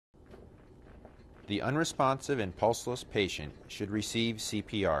The unresponsive and pulseless patient should receive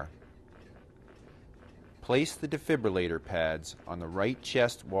CPR. Place the defibrillator pads on the right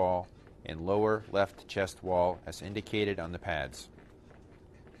chest wall and lower left chest wall as indicated on the pads.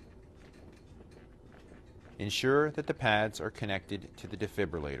 Ensure that the pads are connected to the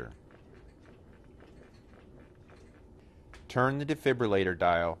defibrillator. Turn the defibrillator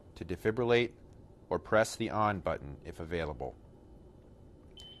dial to defibrillate or press the on button if available.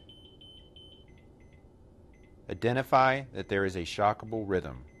 Identify that there is a shockable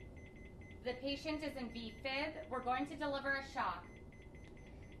rhythm. The patient is in V-fib. We're going to deliver a shock.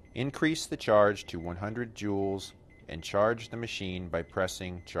 Increase the charge to 100 joules and charge the machine by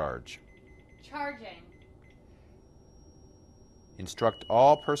pressing charge. Charging. Instruct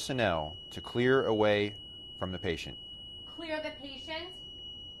all personnel to clear away from the patient. Clear the patient.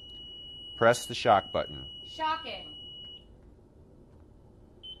 Press the shock button. Shocking.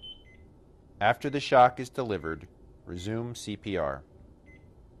 After the shock is delivered, resume CPR.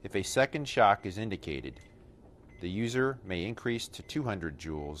 If a second shock is indicated, the user may increase to 200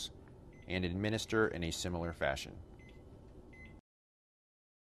 joules and administer in a similar fashion.